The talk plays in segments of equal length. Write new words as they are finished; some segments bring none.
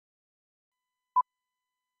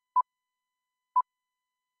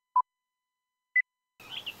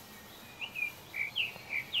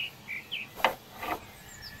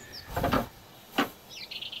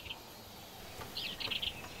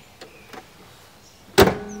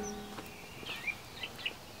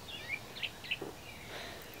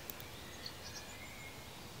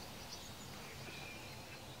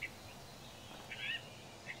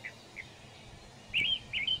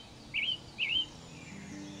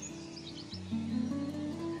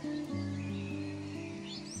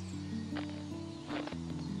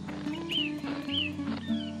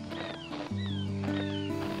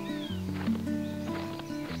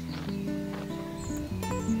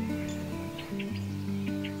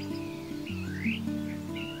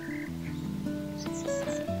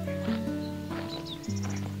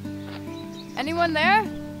Anyone there?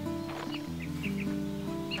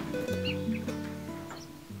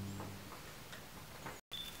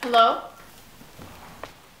 Hello?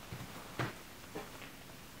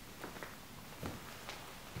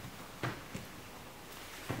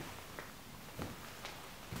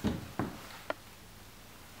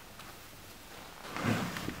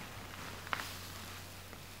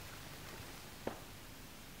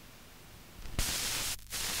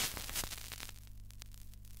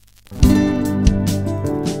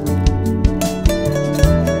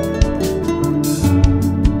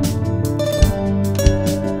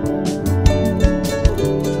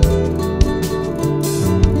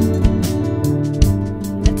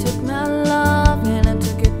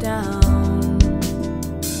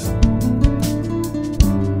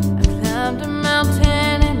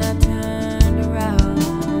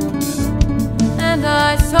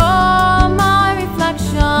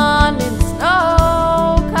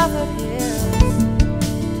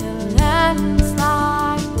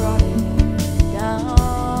 Landslide brought it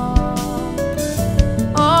down.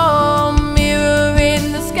 Oh, mirror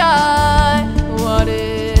in the sky, what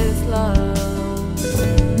is love?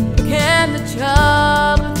 Can the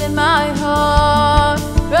child within my heart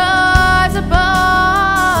rise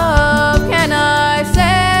above? Can I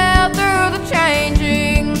sail through the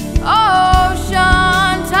changing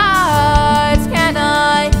ocean tides? Can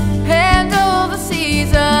I handle the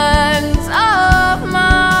seasons of my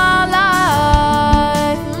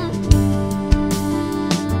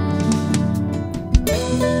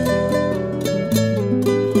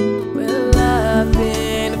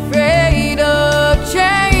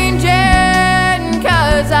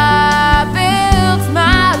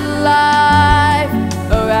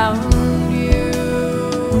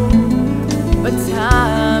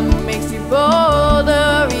time makes you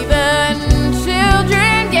bolder, even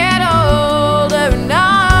children get older, and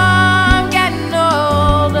I'm getting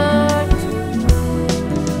older too.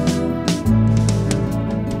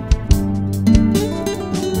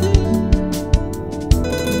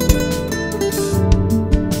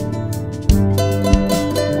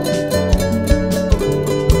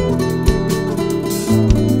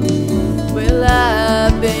 Well,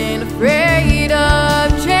 I've been afraid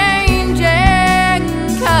of change,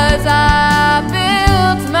 'cause I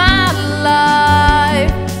built my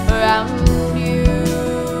life around you.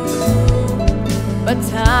 But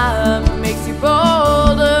time makes you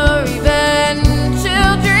bolder, even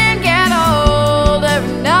children get older,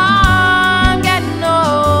 and I'm getting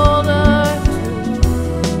older too.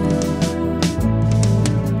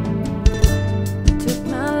 I took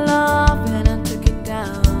my love and I took it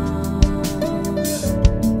down.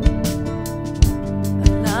 I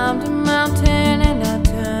climbed a mountain and I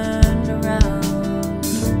turned around,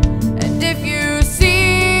 and if you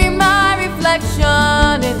see my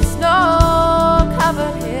reflection in the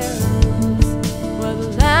snow-covered hills, well, the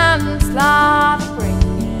landslide will bring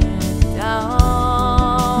it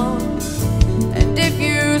down. And if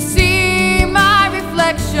you see my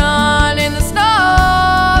reflection in the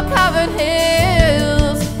snow-covered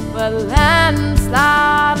hills, well, the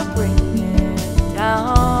landslide will bring it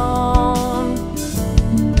down.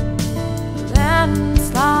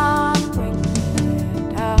 Landslide, bring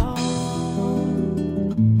it down.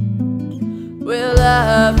 Well,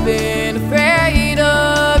 I've been afraid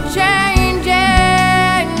of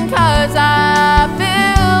changing, 'cause I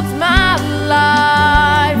built my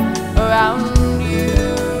life around you.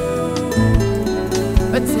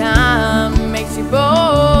 But time makes you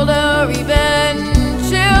bolder, even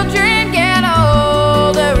children get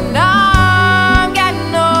older, and I'm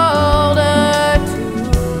getting older too.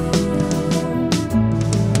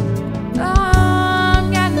 I'm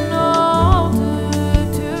getting older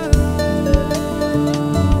too.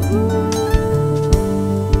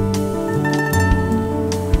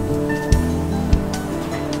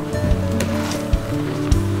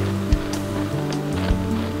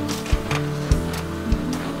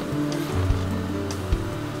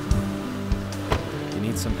 You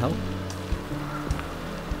need some help?